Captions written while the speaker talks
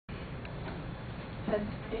Has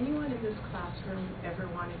anyone in this classroom ever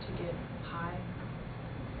wanted to get high?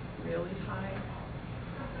 Really high?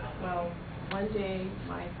 Well, one day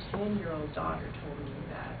my 10-year-old daughter told me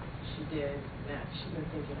that she did, that she'd been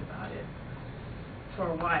thinking about it for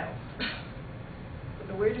a while. But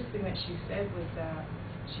the weirdest thing that she said was that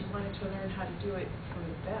she wanted to learn how to do it from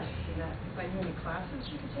the best, and that if I knew any classes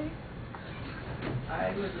she could take,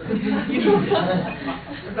 I would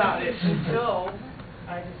about it until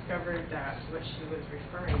I discovered that what she was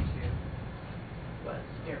referring to was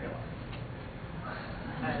aerial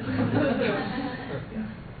arts,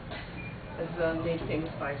 as made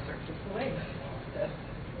famous by Cirque du Soleil.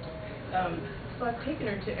 So I've taken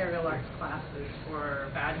her to aerial arts classes for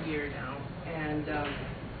about a year now, and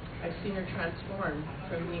I've seen her transform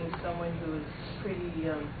from being someone who is pretty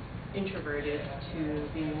introverted to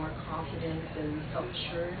being more confident and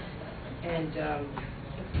self-assured, and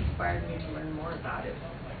it's inspired me to learn more about it.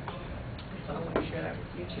 So I want to share that with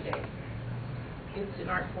you today. It's an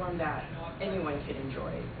art form that anyone can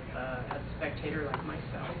enjoy, as a spectator like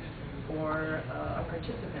myself, or a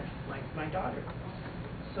participant like my daughter.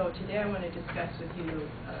 So today I want to discuss with you,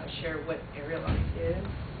 share what aerial arts is,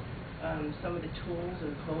 some of the tools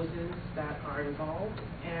and poses that are involved,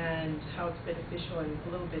 and how it's beneficial, and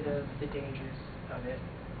a little bit of the dangers of it.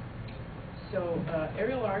 So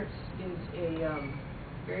aerial arts is a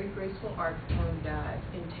very graceful art form that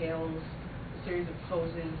entails a series of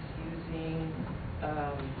poses using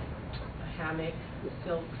a hammock,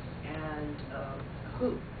 silks, and a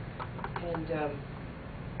hoop. And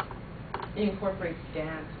it incorporates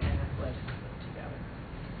dance and athletics together.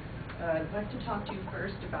 I'd like to talk to you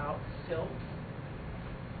first about silks.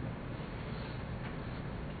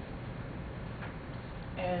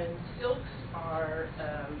 And silks are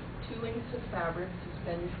two lengths of fabric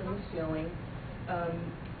suspended from the ceiling.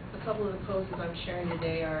 A couple of the poses I'm sharing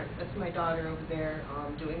today are, that's my daughter over there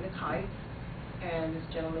doing the kite, and this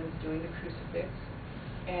gentleman is doing the crucifix.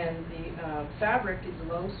 And the fabric is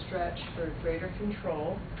low stretch for greater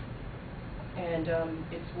control, and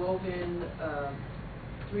it's woven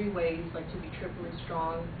 3 ways, like to be triply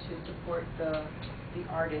strong, to support the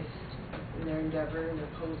artist in their endeavor and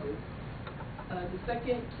their poses. The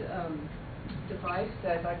second device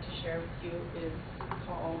that I'd like to share with you is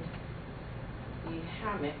called the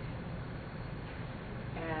hammock.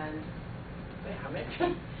 And the hammock,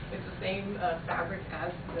 it's the same fabric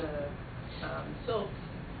as the silks,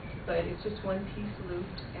 but it's just one piece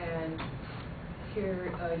looped, and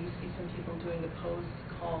here you see some people doing the pose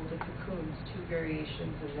called the cocoons, 2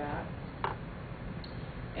 variations of that.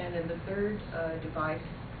 And then the third device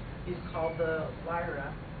is called the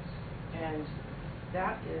lyra, and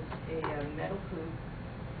that is a metal hoop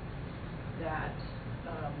that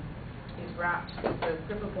is wrapped with a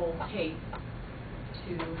grippable tape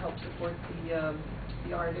to help support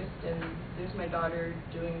the artist. And there's my daughter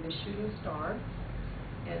doing the shooting star,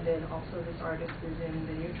 and then also this artist is in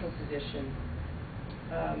the neutral position.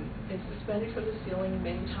 It's suspended from the ceiling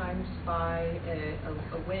many times by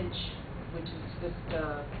a winch, which is just,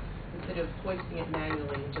 instead of hoisting it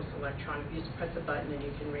manually, just electronic, you just press a button and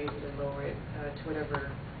you can raise it and lower it to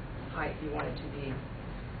whatever height you want it to be.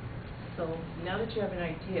 So now that you have an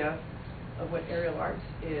idea of what aerial arts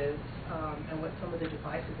is and what some of the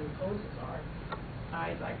devices and poses are,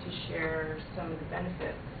 I'd like to share some of the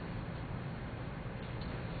benefits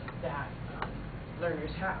that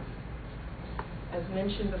learners have. As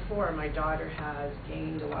mentioned before, my daughter has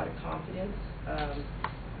gained a lot of confidence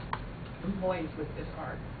and poise with this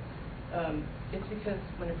art. It's because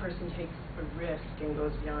when a person takes a risk and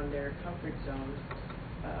goes beyond their comfort zone,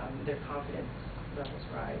 their confidence levels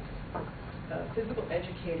rise. A physical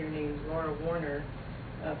educator named Laura Warner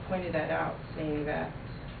pointed that out, saying that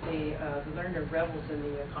the learner revels in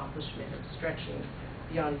the accomplishment of stretching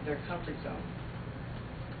beyond their comfort zone.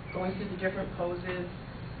 Going through the different poses,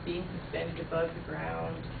 being suspended above the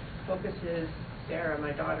ground, focuses Sarah,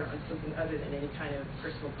 my daughter, on something other than any kind of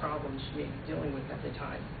personal problem she may be dealing with at the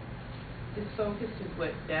time. This focus is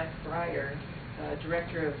what Beth Breyer,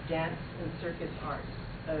 Director of Dance and Circus Arts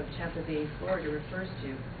of Tampa Bay, Florida, refers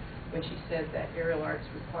to when she says that aerial arts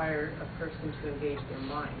require a person to engage their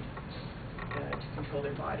mind to control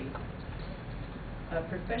their body.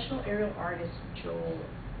 Professional aerial artist Joel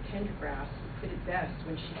Pendergrass put it best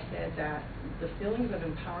when she said that the feelings of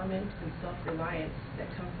empowerment and self-reliance that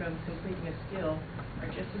come from completing a skill are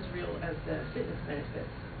just as real as the fitness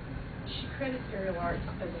benefits. She credits aerial arts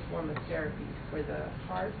as a form of therapy for the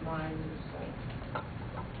heart, mind, and soul.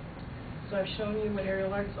 So I've shown you what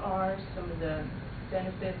aerial arts are, some of the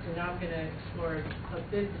benefits, and now I'm going to explore a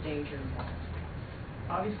bit of the danger involved.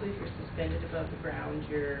 obviously, if you're suspended above the ground,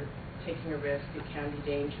 you're taking a risk. It can be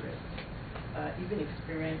dangerous. Even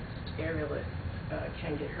experienced aerialists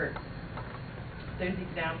can get hurt. There's an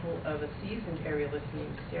example of a seasoned aerialist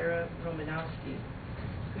named Sarah Romanowski,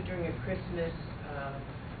 who during a Christmas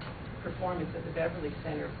performance at the Beverly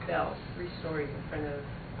Center fell 3 stories in front of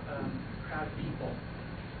a crowd of people.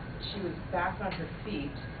 She was back on her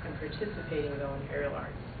feet and participating, though, in aerial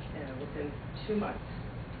arts within 2 months.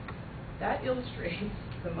 That illustrates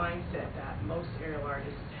the mindset that most aerial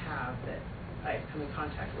artists have that I've come in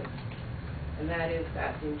contact with. And that is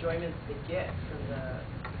that the enjoyment they get from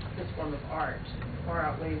this form of art far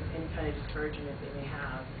outweighs any kind of discouragement they may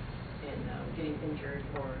have in getting injured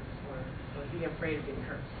or being afraid of getting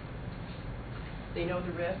hurt. They know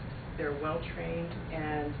the risks, they're well trained,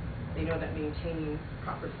 and they know that maintaining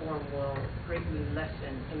proper form will greatly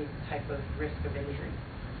lessen any type of risk of injury.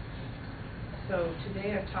 So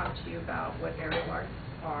today I've talked to you about what aerial arts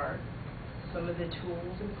are, some of the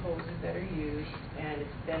tools and poses that are used, and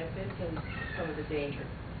its benefits and some of the danger.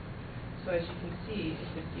 So as you can see,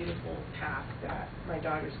 it's a beautiful path that my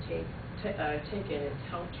daughter's taken. It's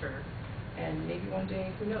helped her, and maybe one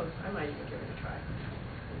day, who knows, I might even give it a try.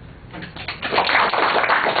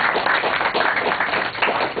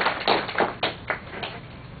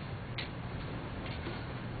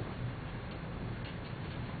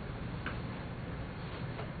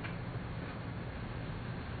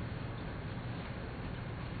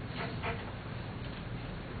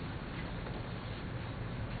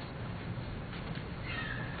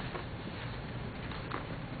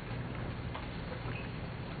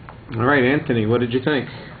 All right, Anthony, what did you think?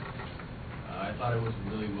 I thought it was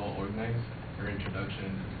really well organized. Her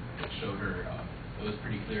introduction, it showed her, it was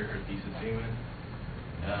pretty clear her thesis statement.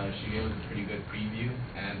 She gave us a pretty good preview,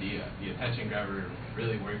 and the attention grabber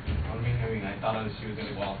really worked on me. I mean, I thought she was going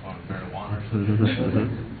to go off on marijuana or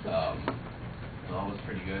something. So that was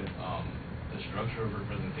pretty good. The structure of her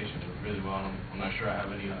presentation was really well. I'm not sure I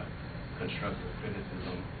have any constructive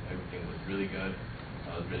criticism. Everything was really good.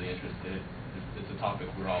 I was really interested. It's a topic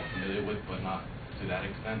we're all familiar with, but not to that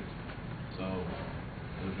extent. So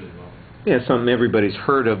it was really well. Yeah, something everybody's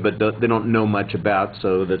heard of, but they don't know much about,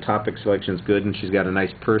 so the topic selection's good, and she's got a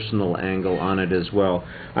nice personal angle on it as well.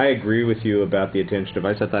 I agree with you about the attention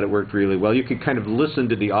device. I thought it worked really well. You could kind of listen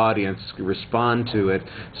to the audience, respond to it,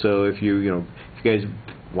 so if you guys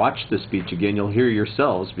watch the speech again, you'll hear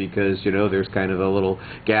yourselves, because there's kind of a little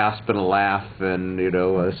gasp and a laugh and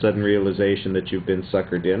a sudden realization that you've been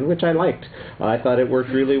suckered in, which I liked. I thought it worked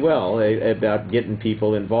really well about getting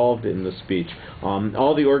people involved in the speech.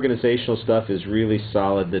 All the organizational stuff is really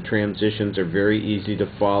solid. The transitions are very easy to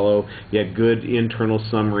follow. You had good internal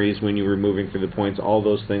summaries when you were moving through the points. All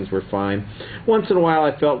those things were fine. Once in a while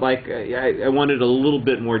I felt like I wanted a little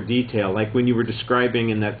bit more detail, like when you were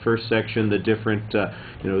describing in that first section the different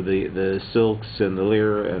the silks and the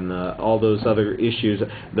lyre and all those other issues.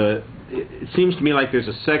 It seems to me like there's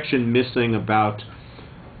a section missing about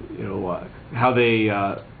how they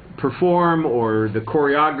perform, or the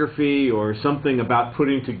choreography, or something about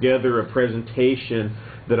putting together a presentation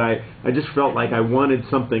that I just felt like I wanted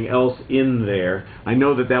something else in there. I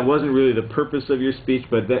know that wasn't really the purpose of your speech,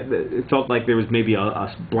 but it felt like there was maybe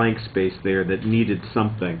a blank space there that needed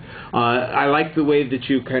something. I like the way that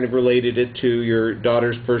you kind of related it to your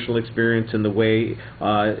daughter's personal experience and the way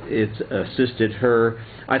it's assisted her.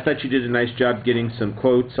 I thought you did a nice job getting some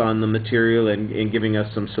quotes on the material and giving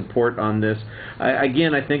us some support on this.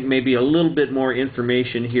 Again, I think maybe a little bit more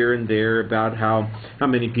information here and there about how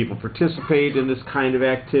many people participate in this kind of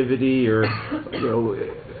activity, or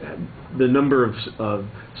the number of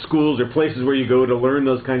schools or places where you go to learn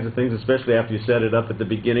those kinds of things, especially after you set it up at the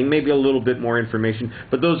beginning. Maybe a little bit more information,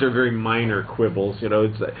 but those are very minor quibbles.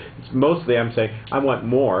 It's mostly I'm saying I want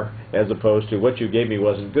more, as opposed to what you gave me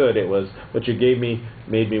wasn't good. It was what you gave me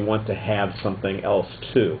made me want to have something else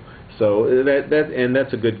too. So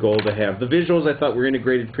that's a good goal to have. The visuals I thought were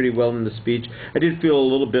integrated pretty well in the speech. I did feel a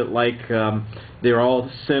little bit like they're all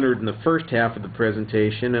centered in the first half of the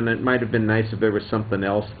presentation, and it might have been nice if there was something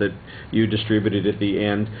else that you distributed at the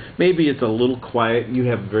end. Maybe it's a little quiet. You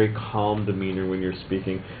have a very calm demeanor when you're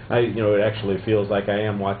speaking. It actually feels like I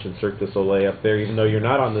am watching Cirque du Soleil up there, even though you're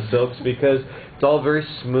not on the silks, because it's all very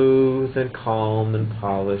smooth and calm and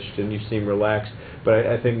polished, and you seem relaxed. But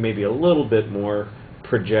I think maybe a little bit more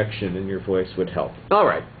projection in your voice would help. All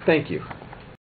right, thank you.